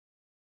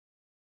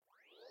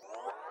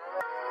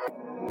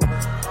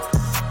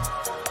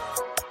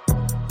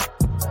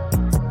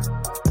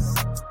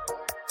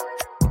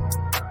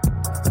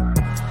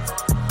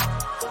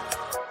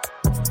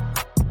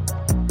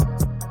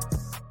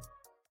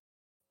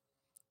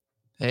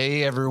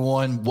Hey,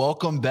 everyone.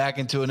 Welcome back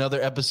into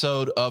another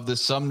episode of the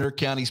Sumner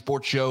County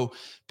Sports Show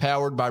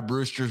powered by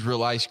Brewster's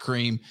Real Ice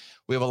Cream.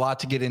 We have a lot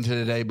to get into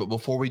today, but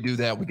before we do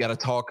that, we got to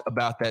talk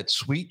about that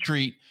sweet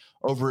treat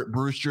over at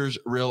Brewster's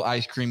Real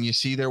Ice Cream. You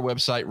see their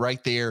website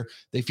right there.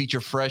 They feature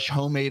fresh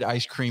homemade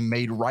ice cream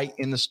made right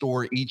in the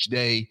store each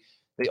day.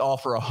 They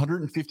offer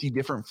 150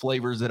 different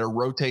flavors that are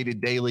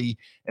rotated daily,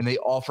 and they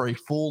offer a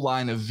full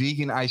line of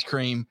vegan ice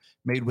cream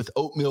made with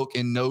oat milk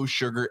and no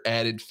sugar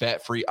added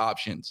fat-free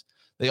options.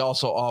 They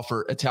also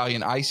offer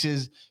Italian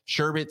ices,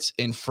 sherbets,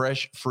 and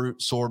fresh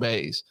fruit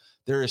sorbets.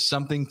 There is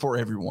something for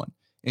everyone.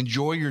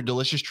 Enjoy your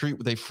delicious treat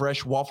with a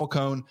fresh waffle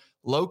cone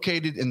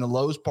located in the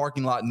Lowe's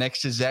parking lot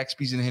next to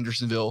Zaxby's in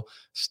Hendersonville.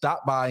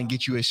 Stop by and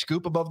get you a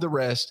scoop above the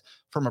rest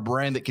from a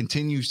brand that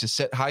continues to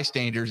set high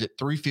standards at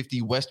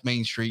 350 West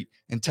Main Street,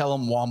 and tell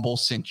them Womble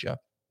sent you.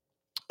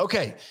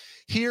 Okay,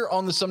 here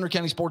on the Sumner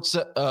County Sports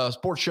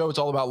Show, it's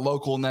all about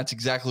local, and that's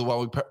exactly why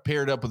we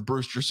paired up with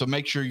Brewster. So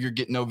make sure you're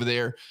getting over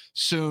there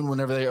soon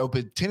whenever they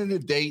open.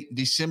 Tentative date,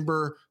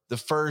 December the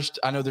 1st.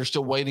 I know they're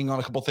still waiting on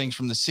a couple things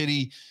from the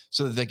city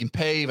so that they can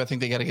pave. I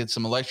think they got to get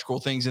some electrical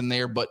things in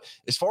there. But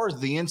as far as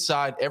the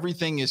inside,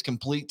 everything is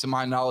complete to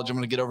my knowledge. I'm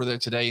going to get over there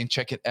today and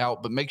check it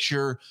out. But make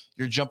sure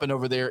you're jumping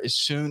over there as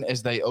soon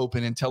as they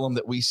open and tell them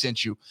that we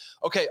sent you.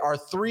 Okay, our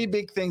three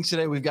big things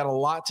today. We've got a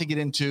lot to get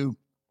into.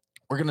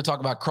 We're going to talk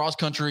about cross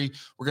country.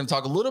 We're going to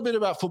talk a little bit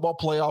about football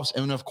playoffs.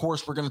 And of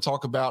course, we're going to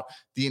talk about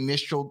the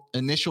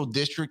initial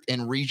district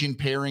and region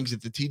pairings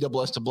that the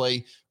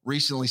TSSAA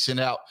recently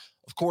sent out.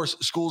 Of course,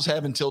 schools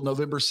have until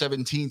November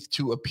 17th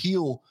to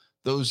appeal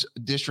those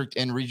district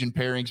and region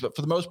pairings. But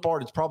for the most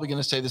part, it's probably going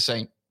to stay the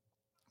same.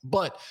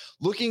 But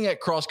looking at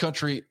cross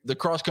country, the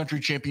cross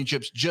country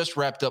championships just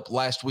wrapped up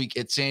last week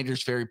at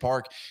Sanders Ferry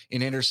Park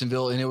in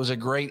Hendersonville, and it was a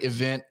great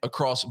event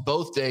across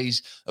both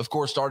days, of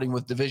course, starting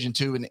with Division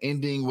II and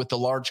ending with the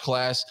large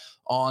class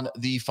on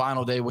the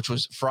final day, which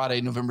was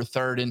Friday, November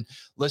 3rd. And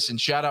listen,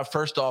 shout out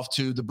first off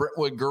to the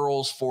Brentwood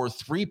girls for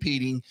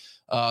three-peating,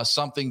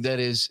 something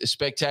that is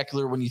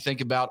spectacular when you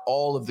think about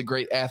all of the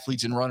great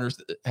athletes and runners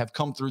that have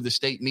come through the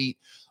state meet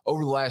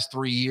over the last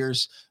 3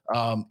 years.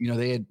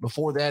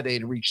 Before that, they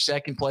had reached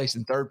second place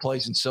and third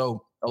place. And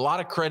so a lot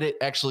of credit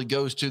actually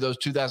goes to those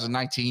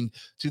 2019,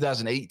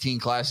 2018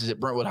 classes at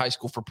Brentwood High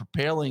School for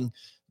propelling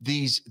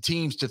these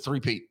teams to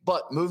three-peat.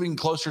 But moving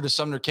closer to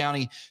Sumner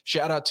County,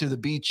 shout out to the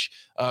beach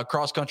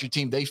cross-country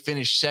team. They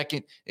finished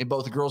second in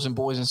both the girls and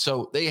boys, and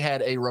so they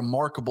had a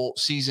remarkable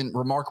season,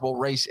 remarkable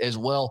race as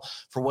well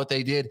for what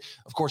they did.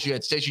 Of course, you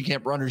had Station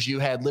Camp runners. You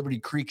had Liberty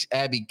Creek's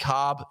Abby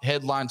Cobb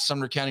headline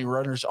Sumner County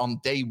runners on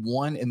day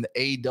one in the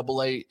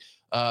AAA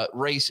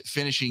race,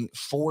 finishing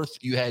fourth.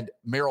 You had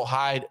Merrill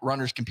Hyde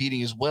runners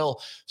competing as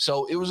well.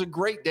 So it was a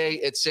great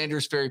day at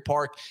Sanders Ferry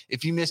Park.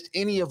 If you missed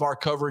any of our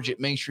coverage at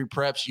Main Street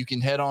Preps, you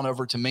can head on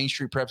over to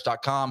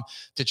mainstreetpreps.com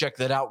to check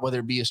that out, whether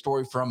it be a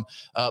story from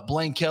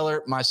Blaine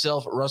Keller,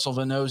 myself, Russell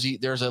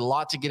Venozzi. There's a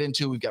lot to get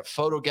into. We've got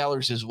photo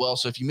galleries as well.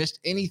 So if you missed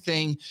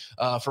anything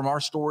from our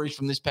stories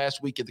from this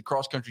past week at the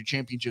cross country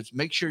championships,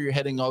 make sure you're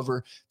heading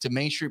over to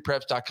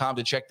mainstreetpreps.com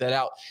to check that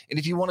out. And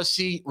if you want to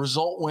see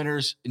result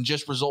winners and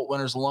just result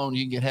winners alone,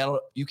 you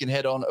can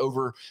head on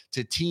over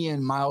to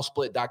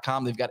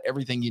tnmilesplit.com. They've got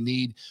everything you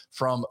need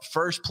from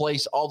first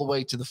place all the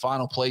way to the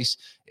final place.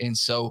 And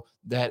so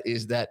that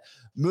is that.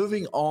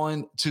 Moving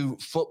on to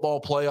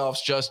football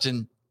playoffs,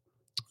 Justin,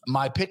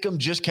 my pick'em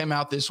just came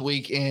out this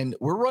week, and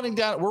we're running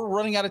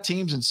out of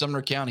teams in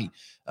Sumner County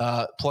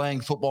playing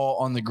football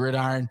on the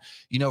gridiron.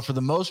 You know, for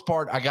the most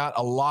part, I got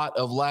a lot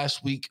of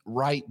last week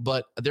right,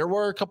 but there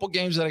were a couple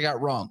games that I got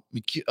wrong.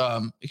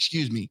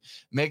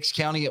 Meigs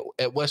County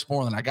at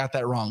Westmoreland, I got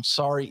that wrong.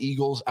 Sorry,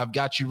 Eagles. I've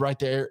got you right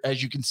there,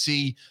 as you can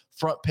see,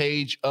 front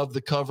page of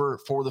the cover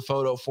for the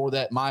photo for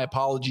that. My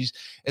apologies.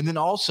 And then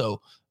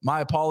also,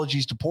 my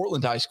apologies to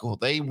Portland High School.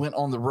 They went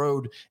on the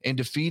road and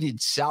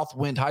defeated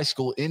Southwind High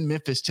School in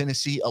Memphis,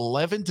 Tennessee,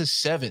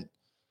 11-7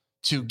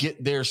 to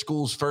get their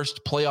school's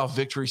first playoff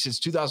victory since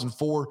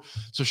 2004.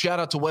 So shout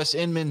out to Wes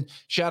Inman.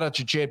 Shout out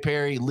to Chad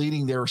Perry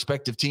leading their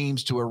respective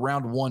teams to a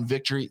round one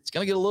victory. It's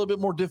going to get a little bit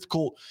more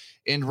difficult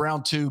in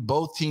round two.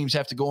 Both teams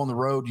have to go on the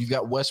road. You've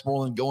got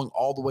Westmoreland going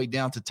all the way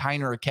down to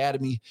Tyner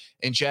Academy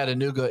in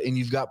Chattanooga, and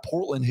you've got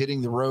Portland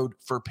hitting the road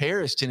for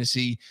Paris,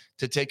 Tennessee,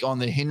 to take on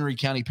the Henry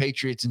County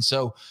Patriots. And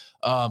so,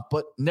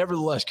 but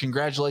nevertheless,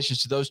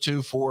 congratulations to those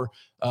two for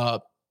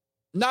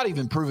not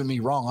even proving me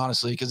wrong,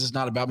 honestly, because it's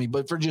not about me,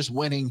 but for just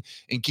winning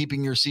and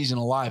keeping your season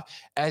alive.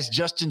 As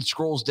Justin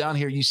scrolls down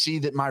here, you see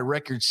that my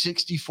record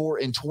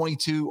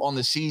 64-22 on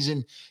the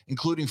season,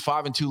 including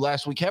 5-2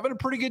 last week, having a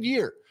pretty good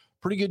year.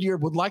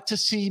 Would like to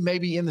see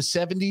maybe in the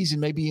 70s and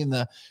maybe in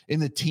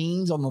the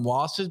teens on the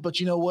losses,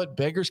 but you know what?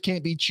 Beggars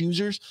can't be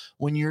choosers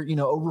when you're,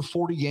 over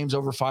 40 games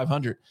over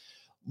 500.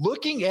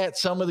 Looking at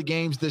some of the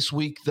games this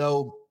week,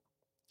 though,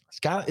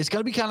 it's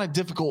going to be kind of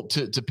difficult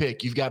to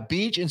pick. You've got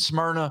Beach and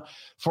Smyrna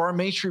for our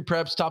Main Street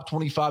Preps top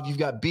 25. You've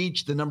got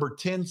Beach, the number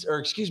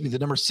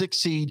 6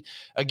 seed,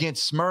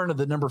 against Smyrna,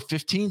 the number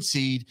 15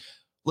 seed.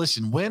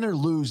 listen, win or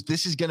lose,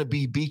 this is going to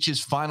be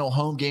Beach's final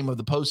home game of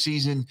the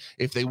postseason.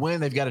 If they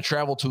win, they've got to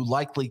travel to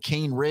likely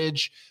Cane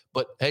Ridge.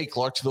 But, hey,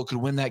 Clarksville could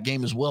win that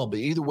game as well. But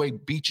either way,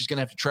 Beach is going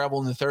to have to travel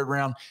in the third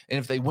round. And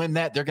if they win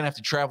that, they're going to have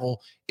to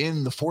travel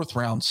in the fourth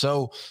round.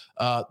 So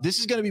this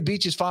is going to be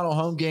Beach's final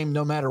home game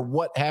no matter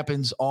what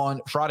happens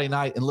on Friday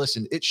night. And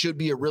listen, it should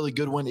be a really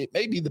good one. It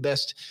may be the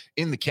best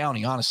in the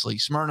county, honestly.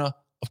 Smyrna,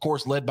 of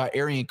course, led by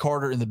Arian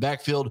Carter in the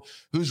backfield,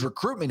 whose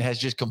recruitment has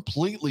just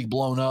completely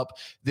blown up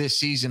this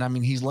season. I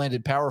mean, he's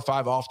landed Power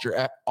 5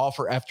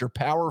 offer after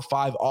Power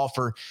 5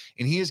 offer,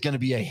 and he is going to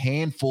be a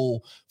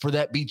handful for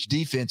that Beach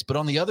defense. But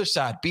on the other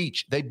side,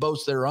 Beach, they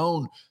boast their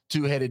own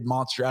two-headed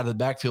monster out of the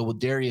backfield with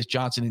Darius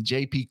Johnson and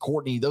J.P.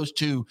 Courtney. Those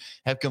two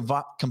have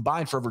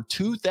combined for over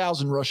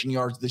 2,000 rushing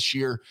yards this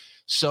year.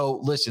 So,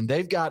 listen,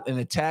 they've got an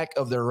attack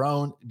of their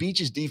own.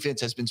 Beach's defense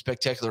has been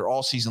spectacular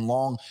all season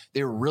long.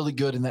 They were really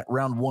good in that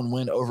round one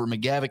win over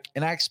McGavick,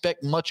 and I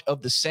expect much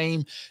of the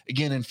same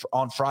again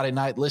on Friday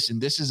night. Listen,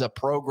 this is a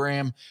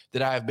program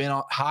that I have been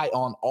high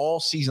on all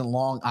season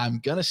long. I'm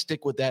going to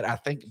stick with that. I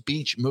think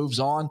Beach moves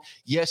on.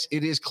 Yes,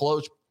 it is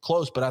close,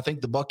 but I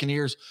think the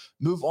Buccaneers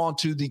move on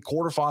to the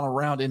quarterfinal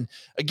round. And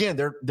again,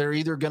 they're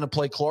either going to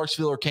play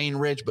Clarksville or Cane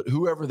Ridge, but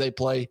whoever they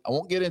play, I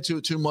won't get into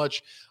it too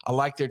much. I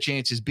like their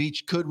chances.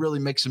 Beach could really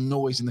make some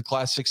noise in the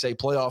Class 6A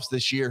playoffs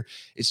this year.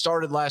 It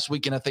started last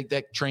week, and I think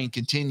that train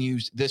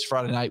continues this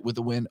Friday night with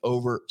a win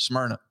over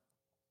Smyrna.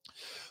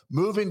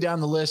 Moving down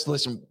the list,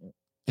 listen,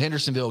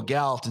 Hendersonville,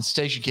 Gallatin,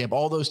 Station Camp,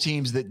 all those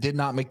teams that did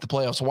not make the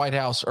playoffs, White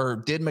House, or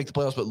did make the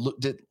playoffs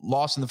but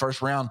lost in the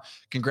first round.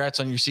 Congrats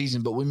on your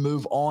season. But we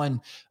move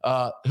on.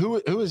 Who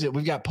is it?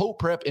 We've got Pope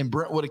Prep and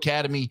Brentwood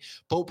Academy.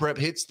 Pope Prep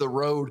hits the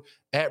road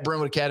at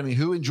Brentwood Academy,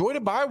 who enjoyed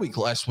a bye week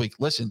last week.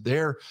 Listen,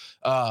 their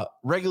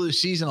regular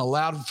season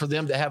allowed for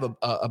them to have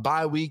a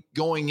bye week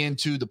going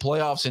into the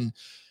playoffs. And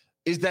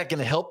is that going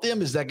to help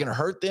them? Is that going to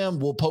hurt them?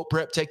 Will Pope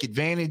Prep take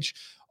advantage?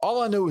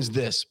 All I know is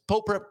this: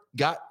 Pope Prep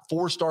got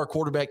four-star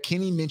quarterback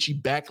Kenny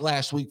Minchie back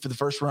last week for the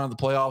first round of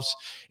the playoffs,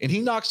 and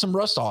he knocked some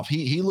rust off.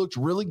 He looked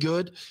really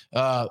good,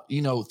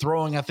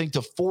 throwing, I think,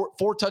 to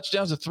four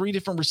touchdowns to three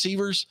different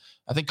receivers.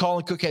 I think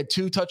Colin Cook had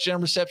 2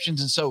 touchdown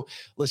receptions. And so,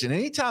 listen,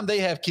 anytime they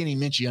have Kenny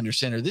Minchie under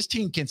center, this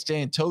team can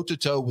stand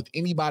toe-to-toe with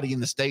anybody in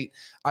the state.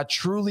 I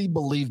truly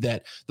believe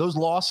that. Those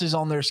losses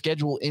on their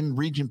schedule in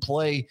region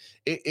play,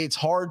 it's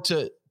hard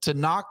to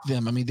knock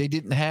them. I mean, they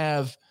didn't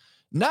have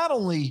not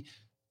only –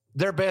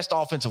 their best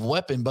offensive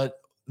weapon, but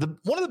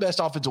one of the best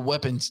offensive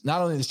weapons,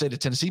 not only in the state of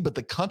Tennessee, but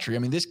the country. I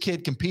mean, this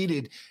kid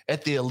competed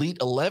at the Elite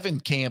 11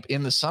 camp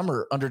in the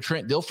summer under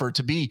Trent Dilfer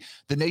to be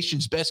the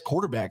nation's best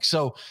quarterback.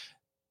 So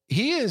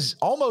he is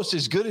almost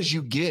as good as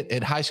you get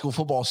at high school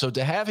football. So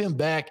to have him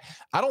back,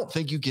 I don't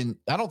think you can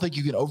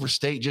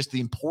overstate just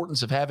the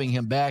importance of having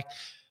him back.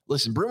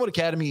 Listen, Brentwood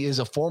Academy is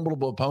a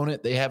formidable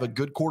opponent. They have a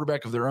good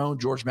quarterback of their own,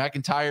 George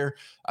McIntyre,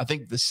 I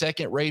think the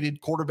second-rated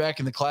quarterback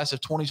in the class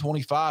of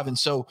 2025. And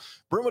so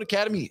Brentwood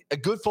Academy, a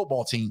good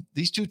football team.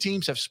 These two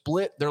teams have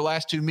split their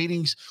last 2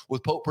 meetings,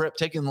 with Pope Prep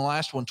taking the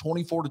last one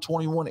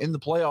 24-21 in the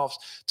playoffs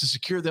to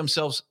secure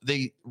themselves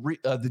the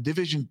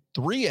Division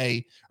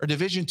 3A or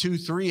Division 2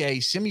 3A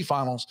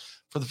semifinals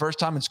for the first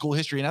time in school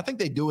history. And I think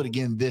they do it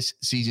again this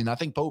season. I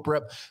think Pope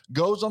Prep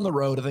goes on the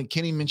road. I think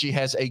Kenny Minchie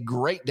has a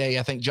great day.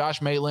 I think Josh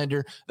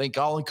Maylander, I think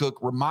Colin Cook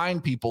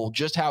remind people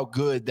just how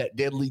good that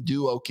deadly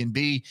duo can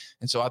be.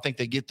 And so I think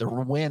they get the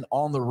win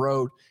on the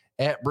road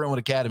at Brentwood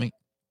Academy.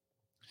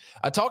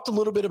 I talked a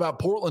little bit about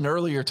Portland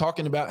earlier,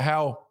 talking about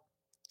how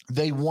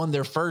they won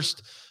their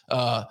first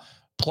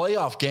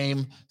playoff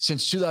game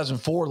since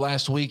 2004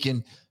 last week.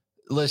 And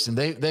listen,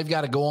 they've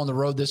got to go on the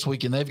road this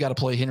week, and they've got to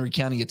play Henry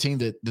County, a team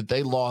that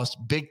they lost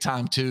big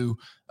time to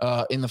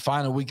in the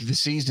final week of the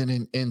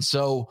season. And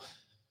so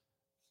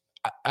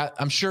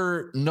I'm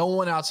sure no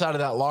one outside of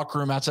that locker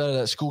room, outside of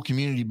that school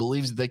community,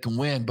 believes that they can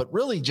win. But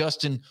really,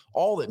 Justin,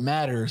 all that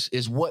matters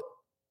is what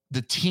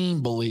the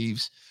team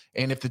believes.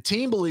 And if the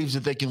team believes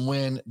that they can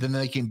win, then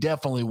they can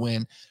definitely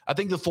win. I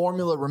think the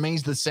formula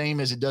remains the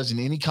same as it does in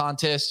any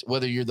contest,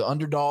 whether you're the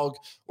underdog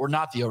or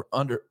not the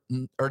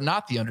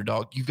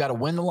underdog. You've got to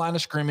win the line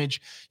of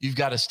scrimmage. You've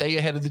got to stay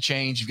ahead of the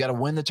chains. You've got to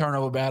win the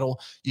turnover battle.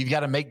 You've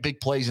got to make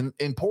big plays.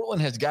 And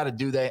Portland has got to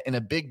do that in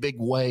a big, big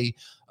way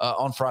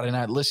on Friday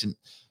night. Listen,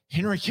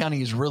 Henry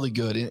County is really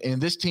good,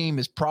 and this team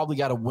has probably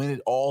got to win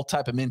it all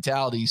type of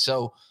mentality.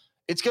 So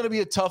it's going to be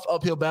a tough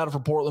uphill battle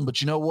for Portland,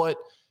 but you know what?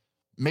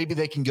 Maybe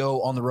they can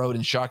go on the road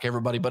and shock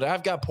everybody. But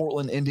I've got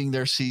Portland ending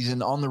their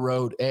season on the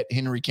road at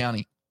Henry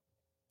County.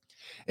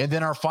 And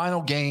then our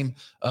final game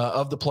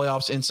of the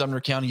playoffs in Sumner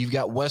County, you've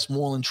got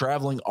Westmoreland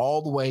traveling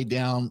all the way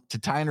down to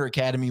Tyner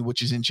Academy,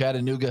 which is in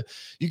Chattanooga.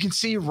 You can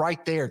see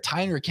right there,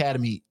 Tyner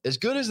Academy, as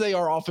good as they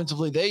are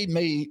offensively, they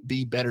may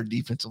be better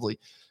defensively.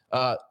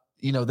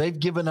 They've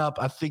given up,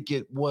 I think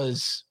it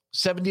was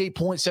 78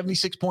 points,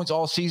 76 points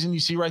all season. You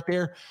see right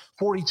there,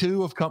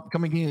 42 of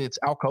coming in. It's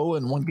Alcoa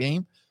in one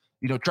game.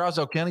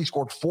 Trousdale County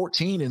scored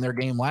 14 in their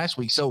game last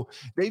week. So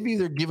they've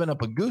either given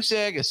up a goose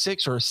egg, a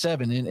 6, or a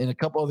 7 in a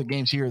couple other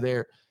games here or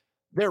there.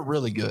 They're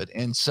really good.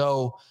 And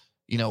so,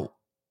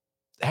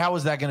 how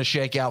is that going to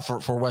shake out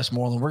for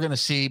Westmoreland? We're going to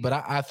see, but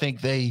I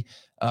think they're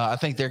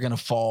going to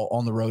fall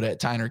on the road at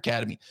Tyner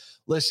Academy.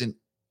 Listen,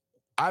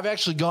 I've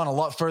actually gone a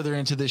lot further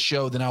into this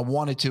show than I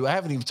wanted to. I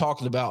haven't even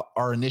talked about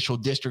our initial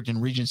district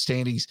and region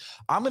standings.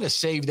 I'm going to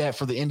save that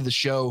for the end of the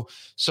show.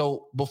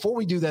 So before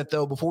we do that,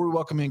 though, before we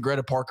welcome in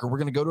Greta Parker, we're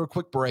going to go to a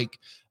quick break.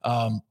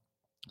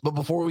 But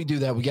before we do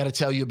that, we got to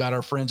tell you about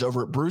our friends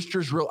over at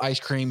Brewster's Real Ice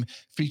Cream,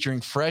 featuring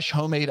fresh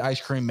homemade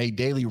ice cream made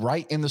daily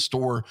right in the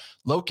store,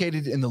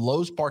 located in the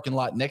Lowe's parking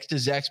lot next to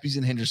Zaxby's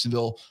in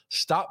Hendersonville.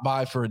 Stop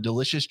by for a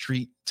delicious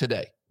treat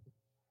today.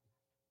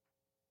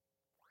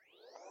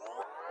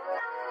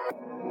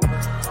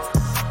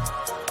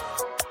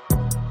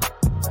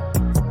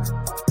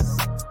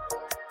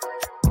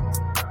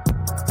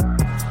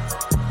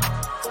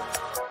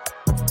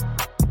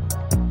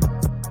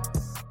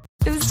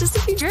 It was just a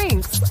few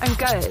drinks. I'm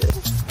good.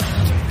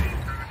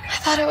 I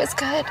thought it was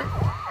good.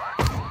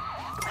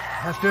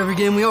 After every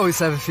game, we always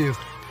have a few.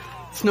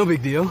 It's no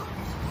big deal.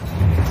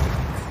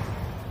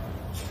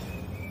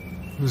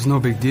 It was no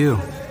big deal.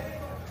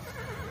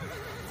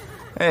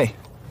 Hey,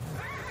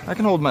 I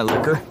can hold my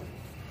liquor.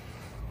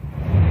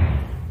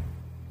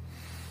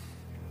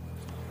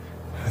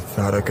 I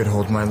thought I could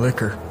hold my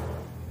liquor.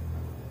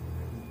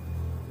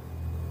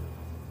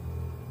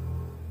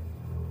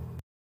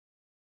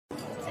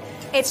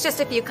 It's just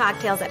a few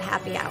cocktails at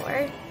happy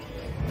hour.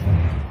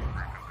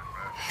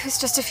 It was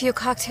just a few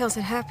cocktails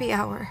at happy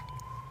hour.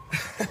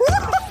 You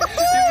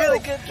really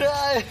good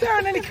try. There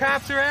aren't any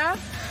cops around.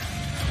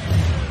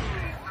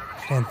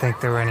 I didn't think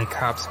there were any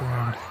cops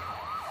around.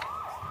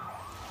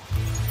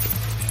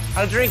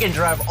 I drink and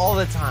drive all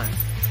the time.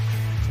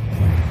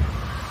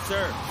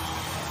 Sir,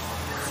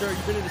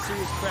 you've been in a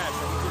serious crash. I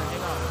need you to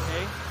hang on,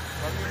 okay?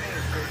 Rub your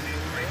hands, sir.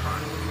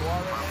 Where you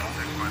are right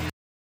now?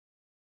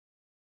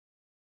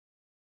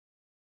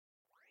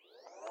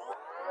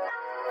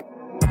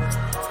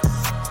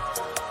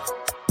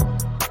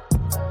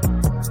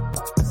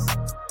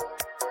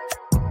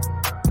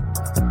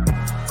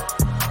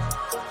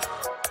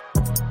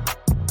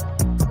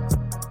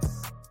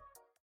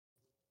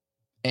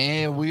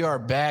 And we are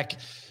back,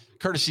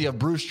 courtesy of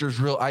Brewster's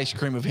Real Ice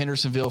Cream of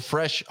Hendersonville.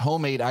 Fresh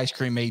homemade ice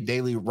cream made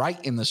daily right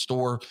in the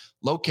store,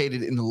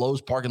 located in the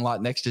Lowe's parking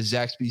lot next to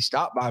Zaxby's.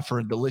 Stop by for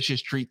a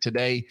delicious treat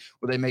today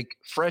where they make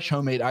fresh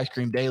homemade ice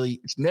cream daily.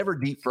 It's never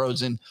deep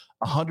frozen,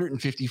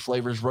 150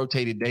 flavors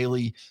rotated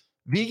daily.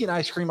 Vegan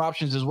ice cream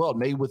options as well,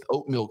 made with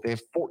oat milk. They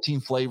have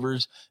 14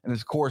 flavors. And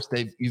of course,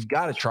 you've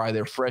got to try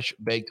their fresh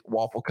baked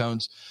waffle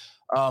cones.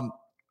 I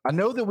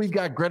know that we've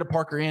got Greta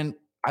Parker in.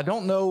 I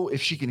don't know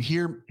if she can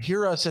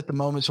hear us at the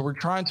moment, so we're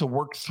trying to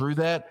work through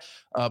that.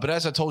 But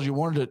as I told you,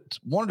 wanted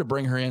to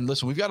bring her in.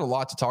 Listen, we've got a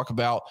lot to talk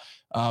about.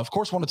 Of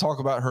course, want to talk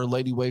about her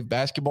Lady Wave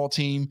basketball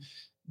team,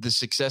 the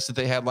success that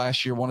they had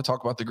last year. Want to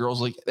talk about the girls'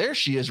 league. There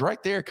she is,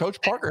 right there,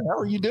 Coach Parker. How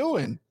are you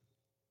doing?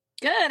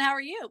 Good. How are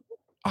you?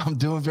 I'm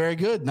doing very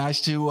good.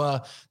 Nice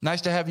to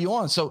have you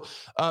on. So,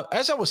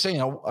 as I was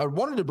saying, I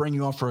wanted to bring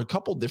you on for a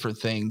couple different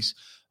things.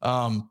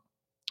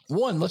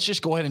 One, let's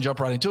just go ahead and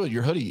jump right into it.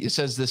 Your hoodie, it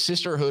says the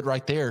sisterhood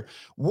right there.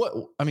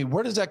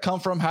 Where does that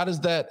come from? How does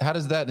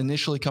that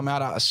initially come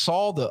out? I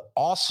saw the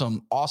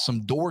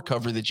awesome door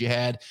cover that you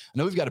had. I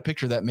know we've got a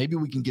picture of that. Maybe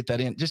we can get that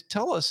in. Just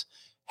tell us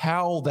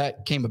how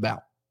that came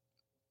about.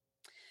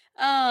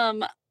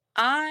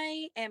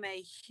 I am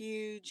a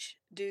huge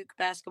Duke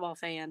basketball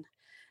fan,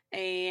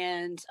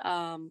 and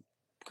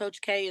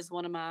Coach K is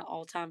one of my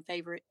all-time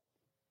favorite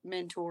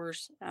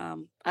mentors.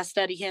 I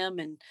study him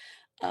and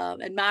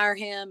admire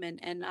him,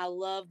 and I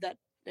love that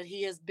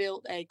he has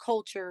built a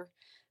culture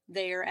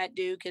there at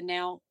Duke, and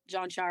now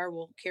John Shire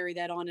will carry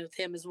that on with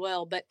him as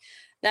well. But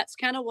that's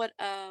kind of what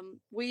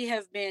we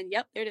have been.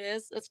 Yep, there it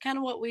is. That's kind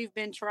of what we've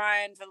been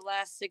trying for the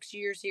last 6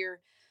 years here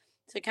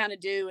to kind of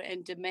do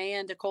and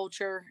demand a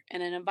culture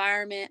and an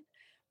environment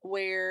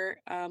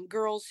where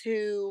girls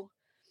who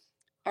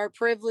are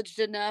privileged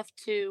enough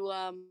to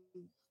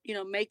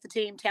make the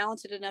team,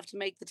 talented enough to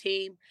make the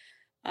team,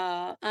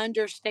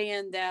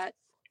 understand that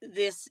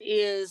this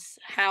is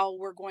how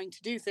we're going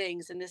to do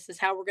things and this is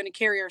how we're going to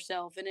carry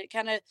ourselves. And it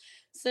kind of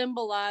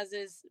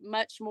symbolizes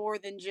much more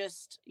than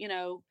just,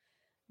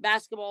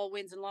 basketball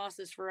wins and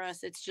losses for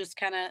us. It's just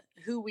kind of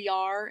who we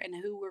are and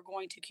who we're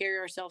going to carry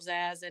ourselves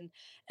as.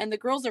 And the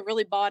girls have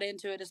really bought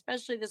into it,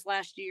 especially this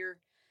last year.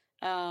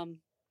 I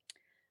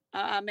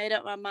made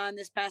up my mind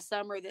this past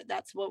summer that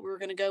that's what we were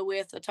going to go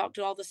with. I talked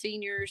to all the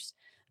seniors.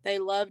 They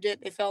loved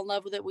it. They fell in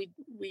love with it.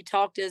 We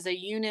talked as a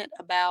unit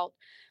about,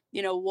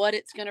 what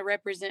it's going to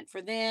represent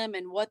for them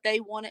and what they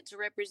want it to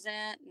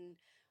represent and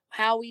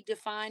how we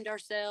defined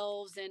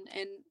ourselves.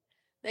 And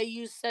they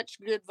use such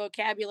good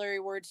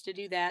vocabulary words to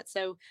do that.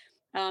 So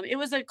it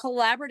was a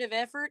collaborative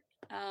effort.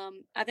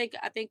 I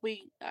think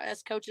we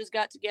as coaches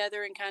got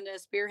together and kind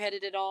of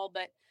spearheaded it all,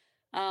 but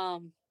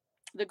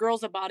the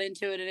girls have bought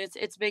into it and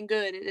it's been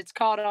good. It's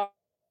caught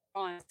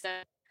on. So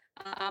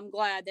I'm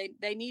glad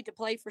they need to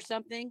play for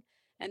something,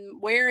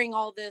 and wearing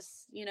all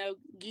this,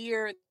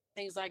 gear and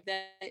things like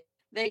that,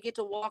 they get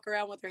to walk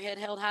around with their head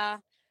held high.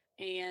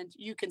 and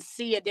you can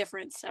see a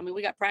difference. I mean,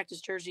 we got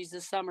practice jerseys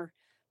this summer.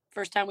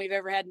 First time we've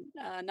ever had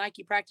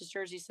Nike practice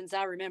jerseys since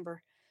I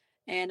remember.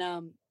 And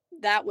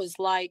that was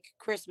like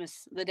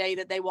Christmas, the day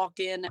that they walked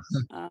in.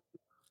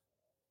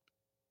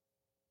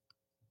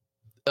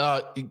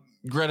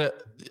 Greta,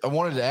 I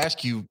wanted to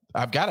ask you,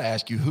 I've got to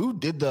ask you, who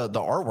did the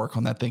artwork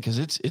on that thing? Cause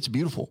it's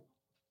beautiful.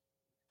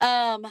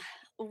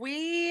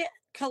 We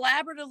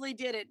collaboratively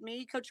did it.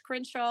 Me, Coach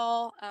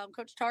Crenshaw,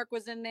 Coach Tark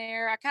was in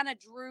there. I kind of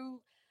drew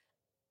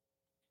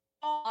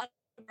all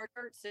of our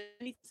shirts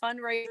and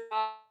fundraiser.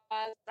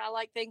 I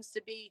like things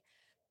to be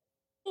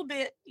a little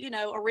bit,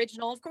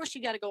 original. Of course,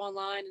 you got to go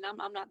online, and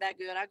I'm not that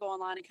good. I go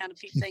online and kind of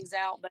peep things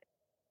out, but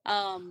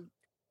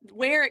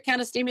where it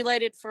kind of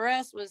stimulated for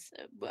us was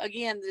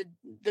again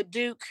the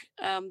Duke,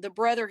 the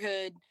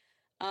brotherhood,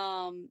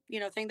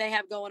 thing they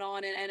have going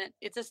on, and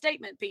it's a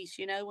statement piece.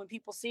 When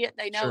people see it,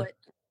 they know it,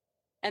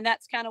 and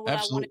that's kind of what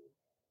I wanted.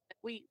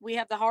 We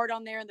have the heart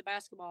on there in the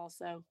basketball,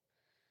 so.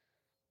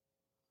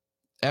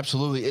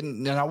 Absolutely.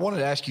 And I wanted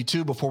to ask you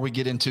too, before we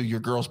get into your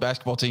girls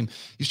basketball team,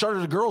 you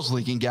started a girls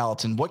league in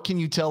Gallatin. What can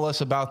you tell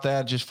us about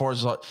that? Just as far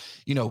as,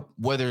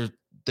 whether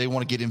they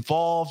want to get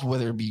involved,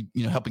 whether it be,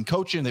 helping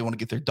coaching, they want to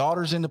get their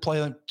daughters into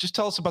play. Just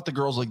tell us about the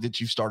girls league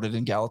that you started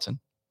in Gallatin.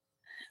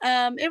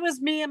 It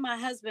was me and my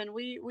husband.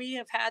 We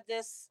have had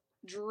this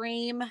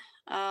dream,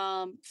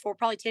 for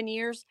probably 10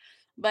 years,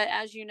 but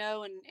as you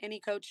know, and any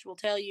coach will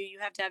tell you, you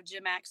have to have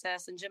gym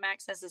access, and gym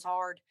access is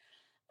hard.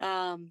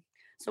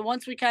 So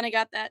once we kind of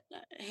got that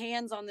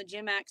hands on the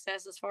gym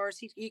access, as far as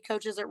he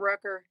coaches at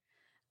Rucker,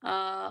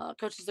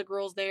 coaches the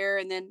girls there.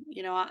 And then,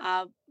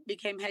 I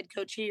became head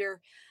coach here.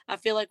 I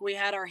feel like we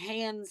had our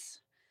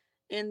hands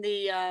in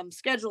the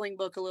scheduling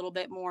book a little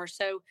bit more.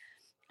 So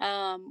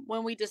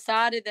when we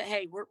decided that,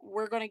 hey,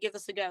 we're going to give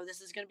this a go,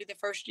 this is going to be the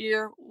first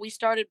year, we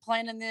started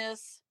planning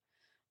this,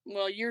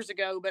 years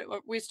ago, but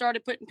we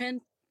started putting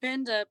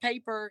pen to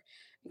paper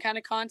and kind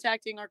of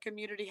contacting our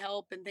community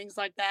help and things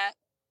like that,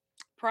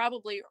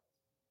 probably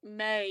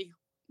May,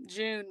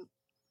 June,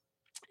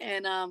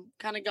 and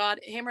kind of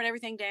hammered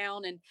everything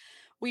down. And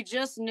we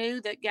just knew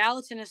that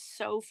Gallatin is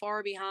so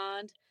far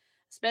behind,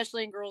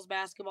 especially in girls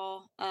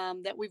basketball,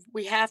 that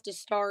we have to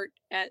start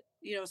at,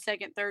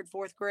 second, third,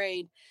 fourth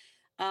grade.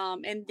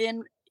 And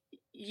then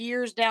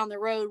years down the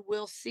road,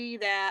 we'll see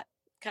that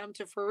come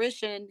to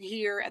fruition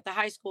here at the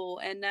high school.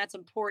 And that's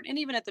important. And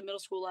even at the middle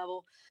school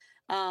level,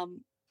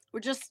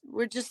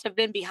 we're just have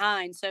been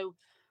behind. So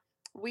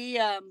we,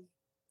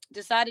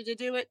 decided to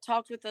do it,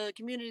 talked with the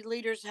community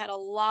leaders, had a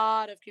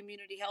lot of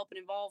community help and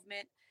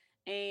involvement,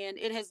 and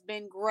it has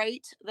been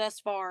great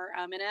thus far.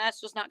 And that's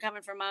just not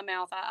coming from my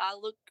mouth. I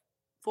look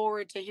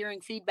forward to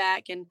hearing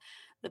feedback, and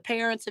the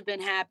parents have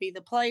been happy,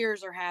 the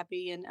players are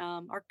happy, and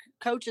our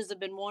coaches have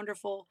been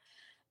wonderful.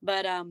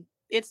 But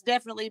it's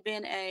definitely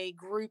been a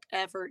group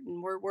effort,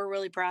 and we're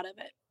really proud of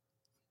it.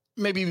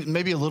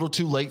 Maybe a little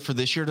too late for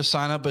this year to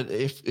sign up, but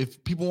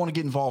if people want to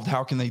get involved,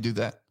 how can they do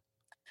that?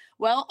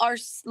 Well, our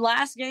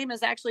last game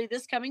is actually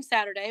this coming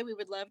Saturday. We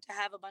would love to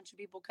have a bunch of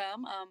people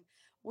come.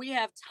 We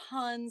have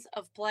tons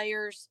of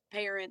players,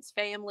 parents,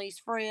 families,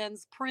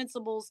 friends,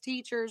 principals,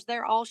 teachers.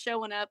 They're all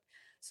showing up,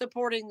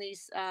 supporting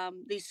these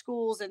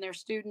schools and their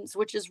students,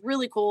 which is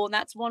really cool. And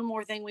that's one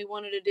more thing we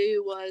wanted to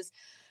do was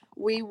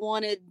we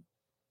wanted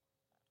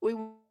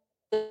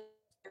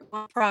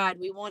pride.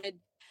 We wanted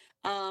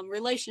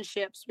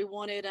relationships. We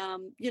wanted,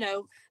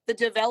 the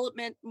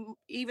development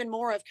even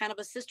more of kind of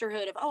a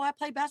sisterhood of, I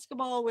played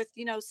basketball with,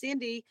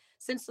 Cindy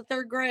since the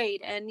third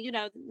grade. And,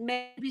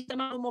 maybe some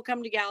of them will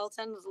come to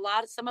Gallatin.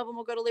 Some of them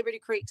will go to Liberty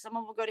Creek. Some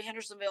of them will go to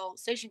Hendersonville,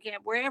 Station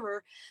Camp,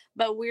 wherever.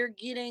 But we're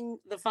getting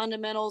the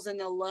fundamentals and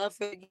the love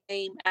for the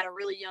game at a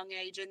really young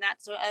age. And that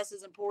to us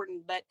is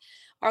important. But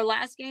our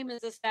last game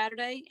is this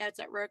Saturday. It's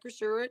at Rutgers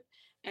Stewart.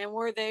 And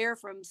we're there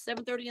from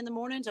 7:30 in the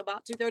morning to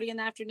about 2:30 in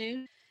the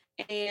afternoon.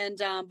 And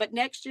but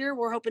next year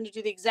we're hoping to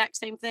do the exact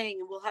same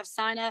thing. We'll have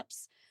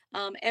signups.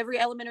 Every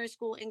elementary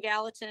school in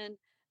Gallatin,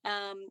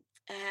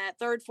 at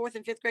third, fourth,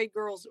 and fifth grade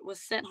girls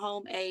was sent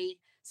home a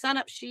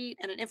sign-up sheet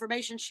and an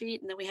information sheet,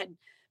 and then we had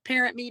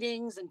parent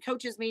meetings and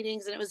coaches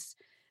meetings, and it was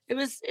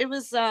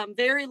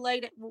very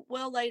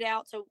well laid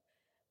out. So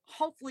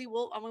hopefully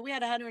we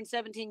had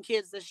 117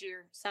 kids this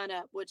year sign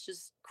up, which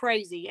is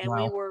crazy, and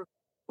wow.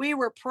 we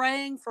were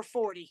praying for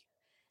 40,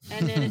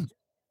 and then it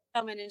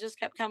coming and just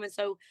kept coming.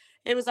 So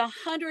it was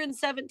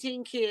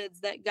 117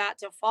 kids that got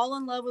to fall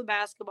in love with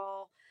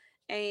basketball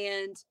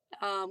and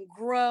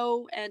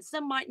grow. And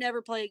some might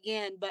never play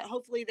again, but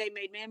hopefully they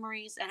made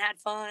memories and had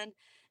fun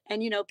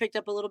and, picked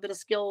up a little bit of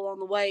skill along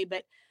the way.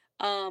 But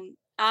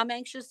I'm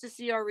anxious to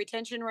see our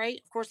retention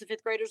rate. Of course, the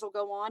fifth graders will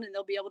go on and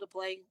they'll be able to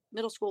play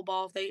middle school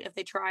ball if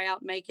they try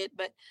out and make it.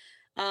 But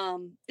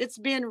it's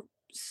been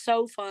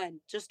so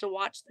fun just to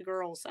watch the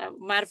girls.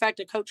 Matter of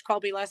fact, a coach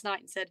called me last night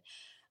and said,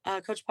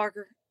 Coach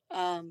Parker,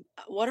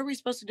 what are we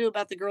supposed to do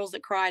about the girls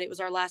that cried? It was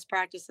our last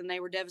practice and they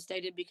were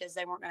devastated because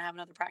they weren't going to have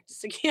another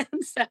practice again.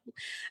 So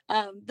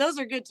those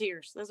are good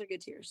tears.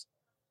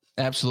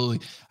 Absolutely.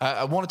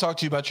 I want to talk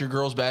to you about your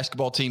girls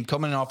basketball team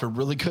coming off a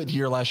really good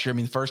year last year. I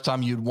mean, the first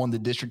time you'd won the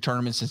district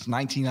tournament since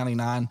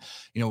 1999.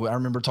 I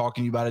remember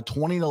talking to you about it.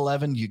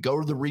 2011, you go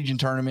to the region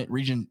tournament,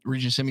 region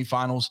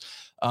semifinals.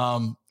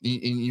 And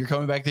you're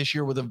coming back this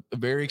year with a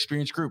very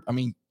experienced group. I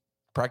mean,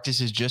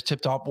 practice is just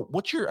tipped off.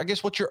 What's your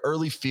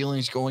early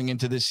feelings going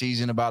into this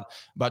season about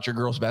your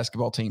girls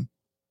basketball team?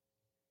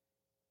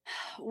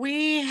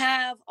 We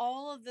have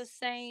all of the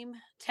same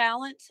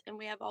talent and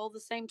we have all the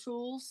same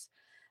tools.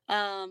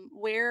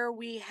 Where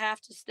we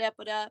have to step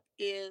it up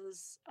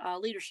is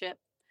leadership.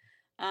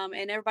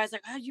 And everybody's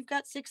like, oh, you've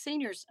got 6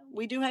 seniors.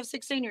 We do have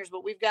 6 seniors,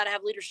 but we've got to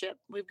have leadership.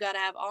 We've got to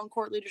have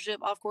on-court leadership,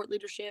 off-court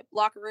leadership,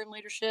 locker room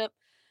leadership,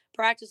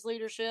 practice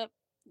leadership,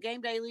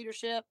 game day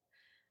leadership,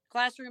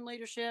 classroom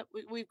leadership.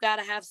 We've got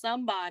to have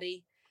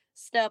somebody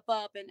step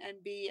up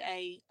and be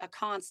a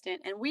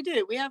constant. And we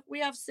do. We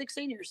have 6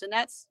 seniors, and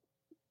that's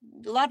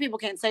a lot of people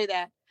can't say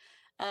that.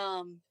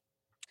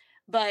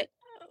 But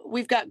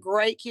we've got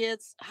great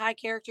kids, high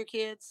character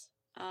kids.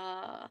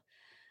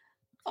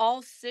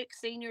 All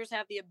 6 seniors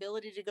have the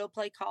ability to go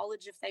play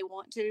college if they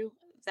want to.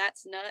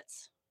 That's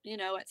nuts.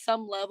 At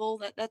some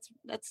level that's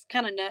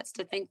kind of nuts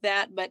to think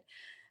that, but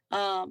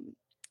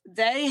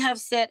they have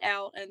set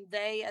out, and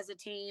they as a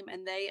team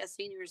and they as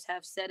seniors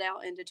have set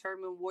out and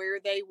determined where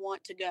they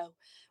want to go.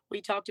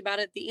 We talked about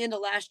it at the end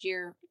of last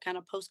year, kind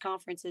of post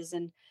conferences,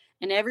 and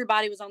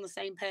everybody was on the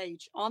same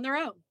page on their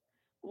own.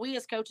 We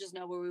as coaches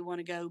know where we want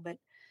to go, but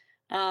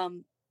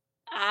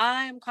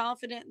I am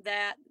confident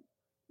that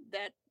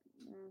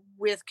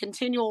with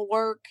continual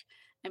work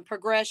and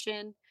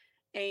progression,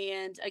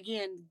 and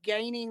again,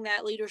 gaining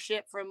that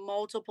leadership from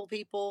multiple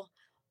people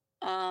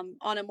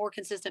on a more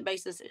consistent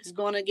basis is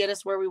going to get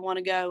us where we want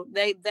to go.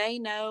 They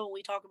know,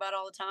 we talk about it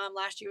all the time.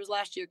 Last year was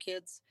last year,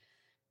 kids.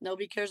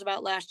 Nobody cares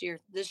about last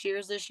year. This year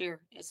is this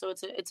year. So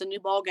it's a new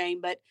ball game.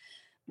 But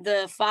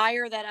the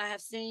fire that I have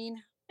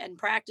seen and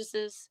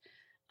practices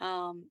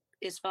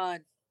is fun.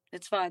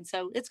 It's fun.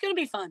 So it's going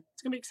to be fun.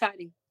 It's going to be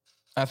exciting.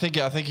 I think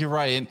you're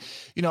right. And,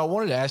 I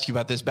wanted to ask you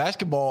about this.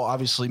 Basketball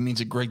obviously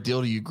means a great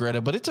deal to you, Greta,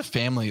 but it's a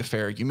family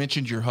affair. You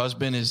mentioned your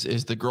husband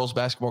is the girls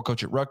basketball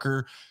coach at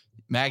Rucker,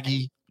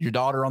 Maggie, your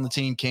daughter on the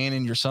team,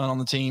 Cannon, your son on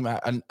the team.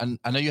 I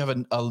know you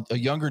have a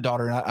younger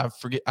daughter, and I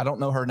forget, I don't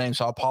know her name,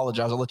 so I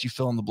apologize. I'll let you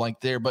fill in the blank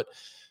there. But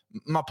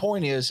my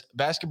point is,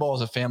 basketball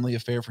is a family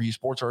affair for you.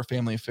 Sports are a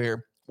family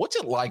affair. What's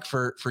it like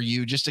for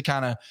you just to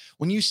kind of,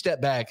 when you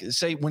step back,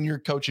 say when you're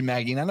coaching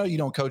Maggie, and I know you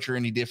don't coach her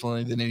any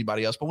differently than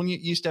anybody else, but when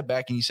you step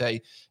back and you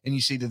say, and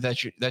you see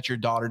that's your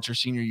daughter, it's her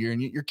senior year,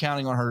 and you're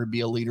counting on her to be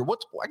a leader.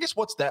 What's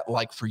that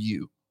like for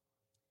you?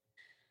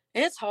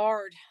 It's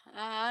hard.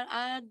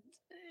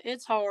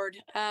 It's hard.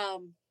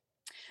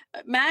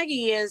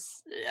 Maggie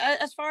is,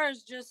 as far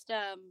as just,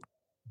 a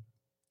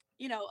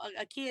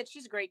kid,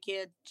 she's a great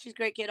kid. She's a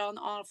great kid on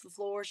off the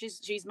floor.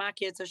 She's my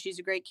kid, so she's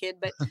a great kid,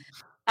 but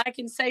I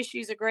can say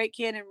she's a great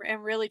kid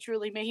and really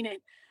truly mean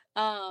it.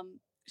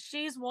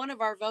 She's one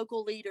of our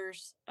vocal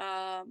leaders.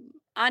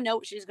 I know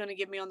what she's going to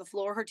give me on the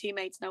floor. Her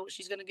teammates know what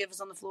she's going to give us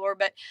on the floor,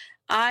 but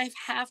I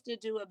have to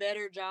do a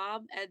better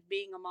job at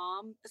being a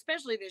mom,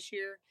 especially this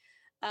year,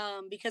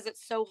 because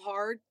it's so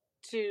hard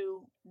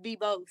to be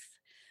both.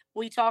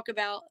 We talk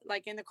about,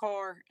 like, in the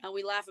car,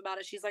 we laugh about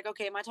it. She's like,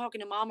 okay, am I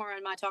talking to mom or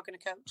am I talking to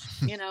coach?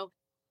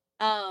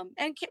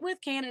 And with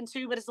Cannon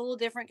too, but it's a little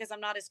different because I'm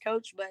not his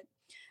coach, but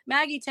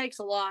Maggie takes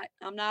a lot.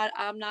 I'm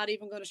not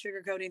even going to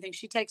sugarcoat anything.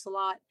 She takes a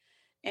lot,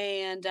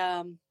 and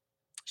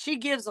she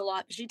gives a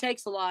lot, but she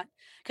takes a lot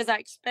because I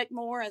expect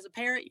more. As a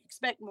parent, you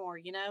expect more,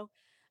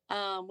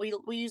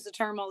 we use the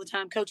term all the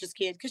time, coach's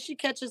kid, because she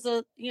catches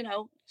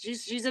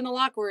she's in the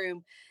locker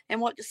room, and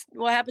what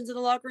happens in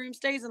the locker room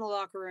stays in the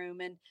locker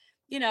room. And,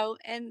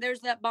 and there's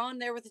that bond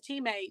there with the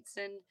teammates,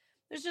 and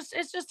it's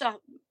just a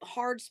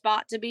hard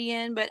spot to be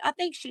in, but I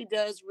think she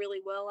does really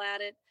well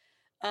at it.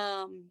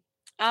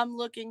 I'm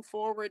looking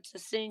forward to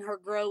seeing her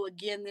grow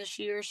again this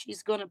year.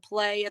 She's going to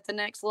play at the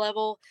next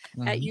level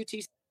at UT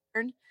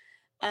Southern.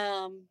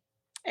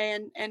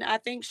 And I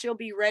think she'll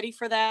be ready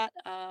for that.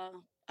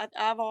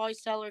 I've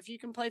always tell her, if you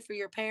can play for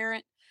your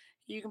parent,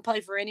 you can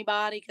play for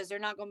anybody, because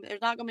there's not going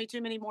to be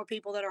too many more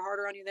people that are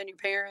harder on you than your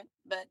parent.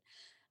 But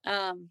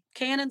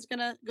Cannon's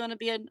gonna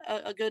be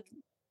a good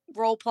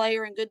role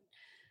player and good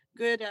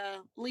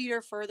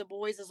leader for the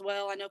boys as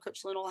well. I know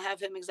Coach Lynn will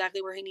have him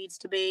exactly where he needs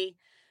to be.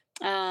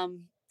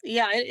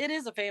 It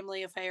is a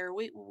family affair.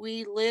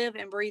 We live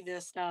and breathe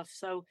this stuff.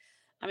 So,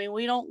 I mean,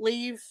 we don't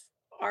leave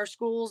our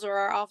schools or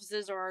our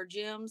offices or our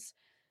gyms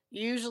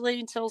usually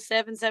until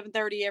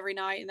 7:30 every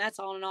night, and that's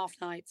on and off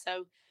night.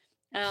 So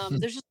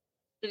there's just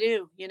to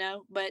do,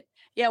 but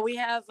yeah, we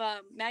have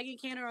Maggie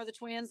and Cannon are the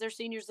twins. They're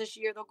seniors this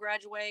year. They'll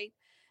graduate.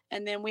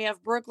 And then we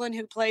have Brooklyn,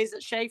 who plays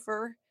at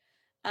Schaefer.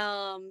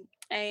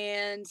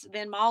 And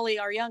then Molly,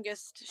 our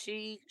youngest,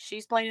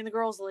 she's playing in the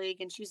girls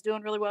league, and she's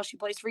doing really well. She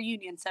plays for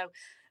Union. So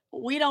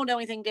we don't know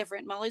anything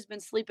different. Molly's been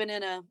sleeping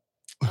in a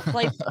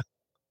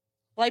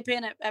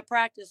playpen at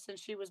practice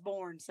since she was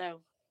born.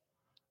 So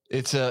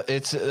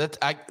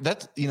I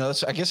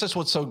guess that's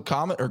what's so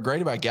common or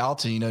great about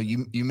Gallatin. You know,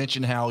 you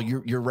mentioned how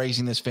you're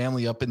raising this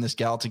family up in this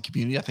Gallatin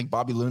community. I think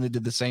Bobby Luna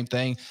did the same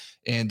thing,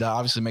 and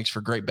obviously makes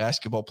for great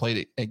basketball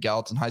played at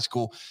Gallatin High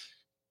School.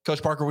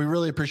 Coach Parker, we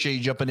really appreciate you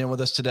jumping in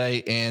with us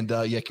today, and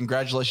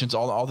congratulations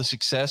on all the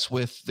success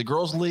with the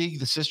girls' league,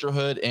 the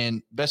sisterhood,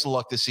 and best of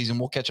luck this season.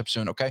 We'll catch up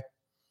soon. Okay.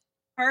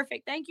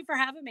 Perfect. Thank you for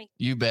having me.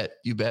 You bet.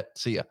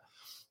 See ya.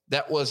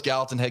 That was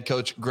Gallatin head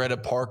coach Greta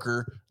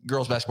Parker,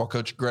 girls basketball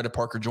coach Greta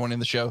Parker joining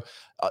the show.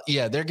 I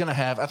think they're going to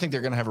have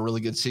a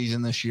really good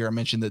season this year. I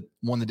mentioned that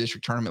won the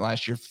district tournament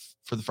last year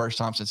for the first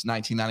time since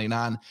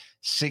 1999,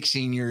 6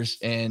 seniors,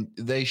 and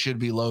they should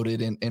be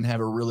loaded and have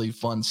a really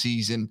fun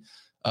season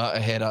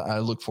ahead. I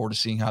look forward to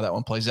seeing how that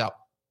one plays out.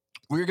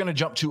 We're going to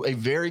jump to a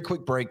very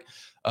quick break.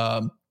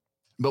 But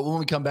when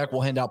we come back,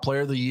 we'll hand out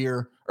player of the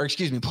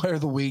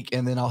week,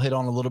 and then I'll hit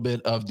on a little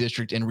bit of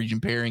district and region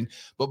pairing.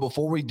 But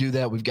before we do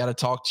that, we've got to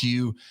talk to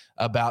you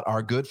about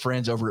our good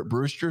friends over at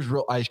Brewster's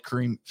Real Ice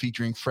Cream,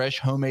 featuring fresh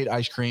homemade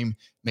ice cream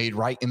made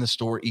right in the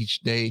store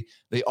each day.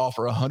 They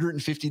offer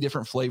 150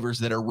 different flavors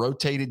that are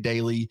rotated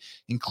daily,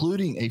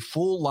 including a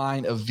full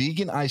line of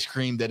vegan ice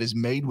cream that is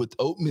made with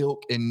oat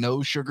milk and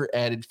no sugar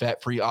added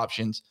fat-free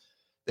options.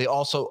 They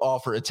also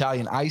offer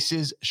Italian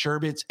ices,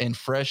 sherbets, and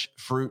fresh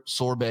fruit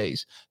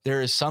sorbets.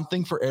 There is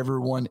something for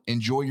everyone.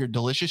 Enjoy your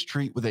delicious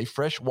treat with a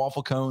fresh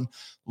waffle cone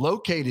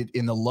located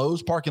in the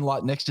Lowe's parking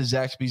lot next to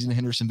Zaxby's in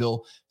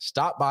Hendersonville.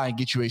 Stop by and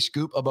get you a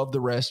scoop above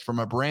the rest from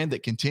a brand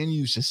that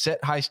continues to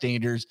set high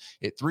standards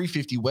at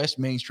 350 West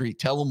Main Street.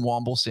 Tell them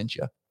Womble sent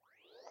you.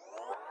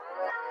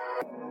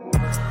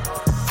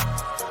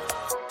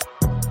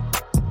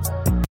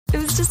 It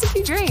was just a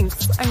few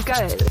drinks. I'm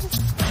good.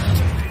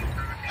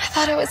 I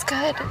thought it was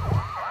good.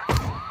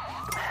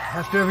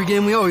 After every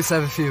game, we always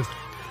have a few.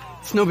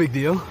 It's no big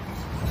deal.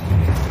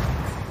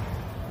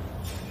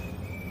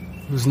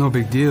 It was no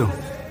big deal.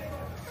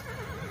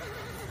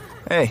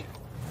 Hey,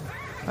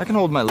 I can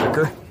hold my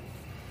liquor.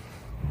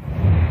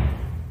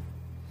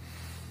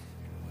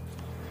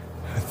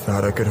 I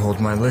thought I could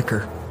hold my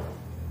liquor.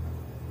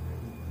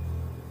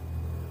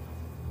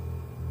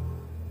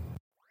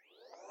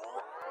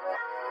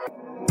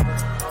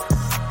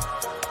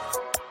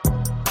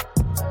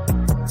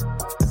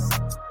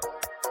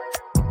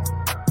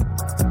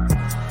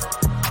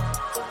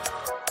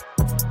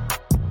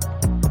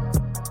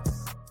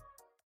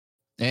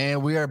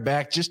 And we are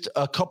back. Just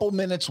a couple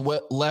minutes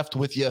left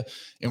with you,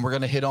 and we're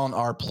going to hit on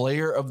our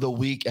player of the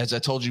week, as I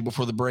told you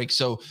before the break.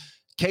 So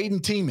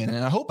Caden Tiemann,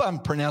 and I hope I'm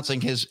pronouncing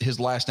his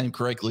last name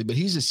correctly, but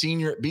he's a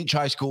senior at Beach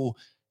High School,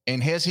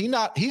 and he's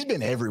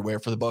been everywhere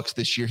for the Bucks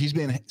this year. He's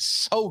been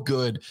so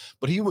good,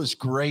 but he was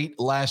great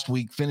last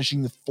week,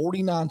 finishing the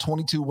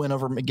 49-22 win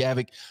over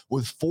McGavick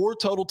with 4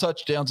 total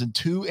touchdowns and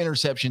 2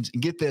 interceptions.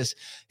 And get this,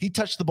 he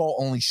touched the ball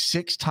only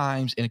 6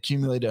 times and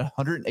accumulated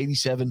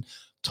 187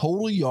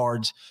 total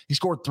yards. He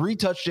scored 3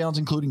 touchdowns,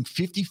 including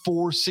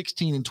 54,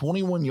 16, and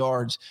 21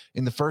 yards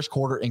in the first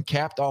quarter, and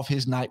capped off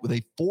his night with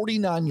a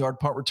 49-yard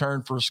punt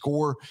return for a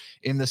score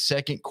in the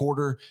second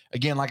quarter.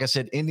 Again, like I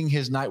said, ending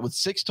his night with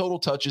 6 total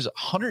touches,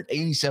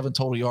 187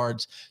 total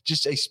yards.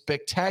 Just a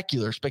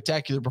spectacular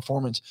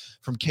performance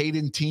from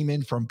Caden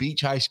Tiemann from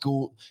Beach High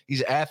School.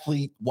 He's an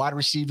athlete, wide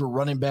receiver,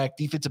 running back,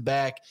 defensive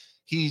back.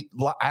 He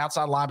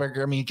outside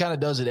linebacker. I mean, he kind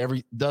of does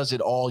it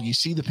all. You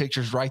see the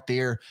pictures right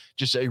there.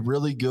 Just a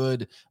really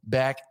good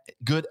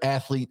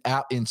athlete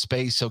out in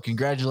space. So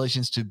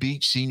congratulations to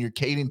Beach senior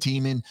Caden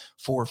Tiemann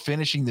for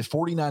finishing the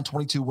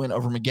 49-22 win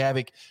over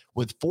McGavick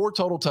with 4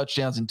 total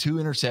touchdowns and 2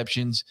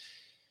 interceptions.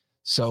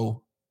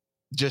 So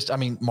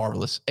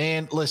marvelous.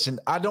 And listen,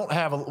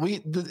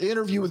 the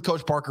interview with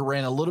Coach Parker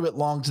ran a little bit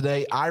long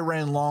today. I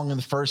ran long in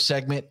the first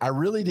segment. I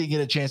really did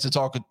get a chance to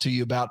talk to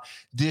you about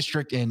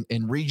district and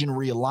region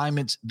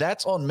realignments.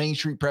 That's on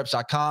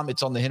MainStreetPreps.com.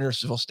 It's on the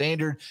Hendersonville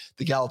Standard,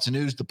 the Gallatin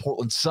News, the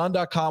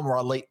PortlandSun.com, where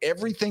I lay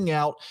everything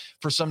out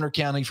for Sumner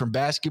County, from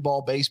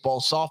basketball,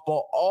 baseball,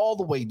 softball, all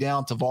the way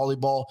down to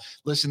volleyball.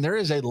 Listen, there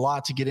is a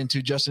lot to get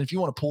into. Justin, if you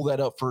want to pull that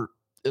up for,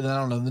 I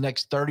don't know, the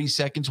next 30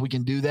 seconds, we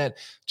can do that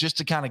just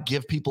to kind of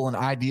give people an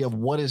idea of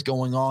what is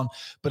going on.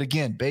 But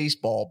again,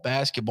 baseball,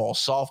 basketball,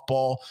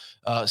 softball,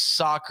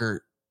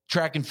 soccer,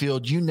 track and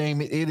field, you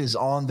name it, it is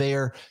on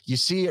there. You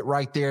see it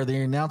right there.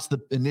 They announced the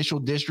initial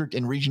district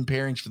and region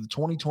pairings for the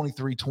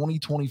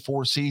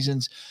 2023-2024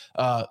 seasons.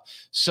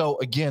 So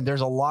again,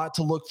 there's a lot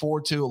to look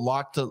forward to, a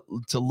lot to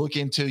look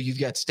into. You've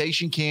got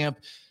Station Camp,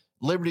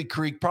 Liberty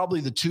Creek, probably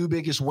the 2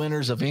 biggest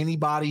winners of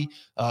anybody,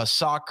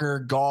 soccer,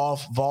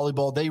 golf,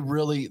 volleyball. They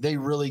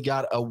really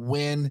got a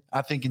win,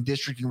 I think, in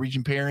district and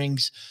region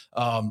pairings.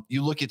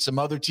 You look at some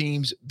other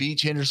teams,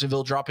 Beach,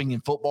 Hendersonville dropping in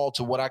football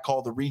to what I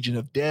call the region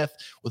of death,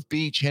 with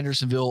Beach,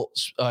 Hendersonville,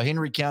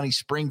 Henry County,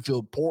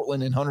 Springfield,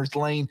 Portland, and Hunters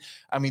Lane.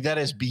 I mean, that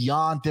is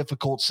beyond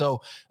difficult.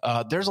 So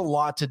there's a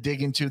lot to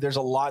dig into. There's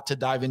a lot to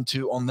dive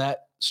into on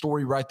that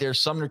story right there.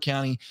 Sumner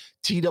County,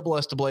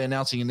 TSSAA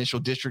announcing initial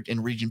district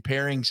and region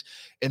pairings.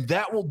 And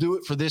that will do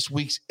it for this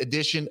week's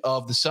edition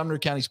of the Sumner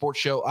County Sports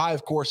Show. I,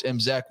 of course, am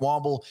Zach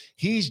Womble.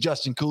 He's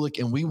Justin Kulik,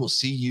 and we will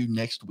see you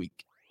next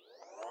week.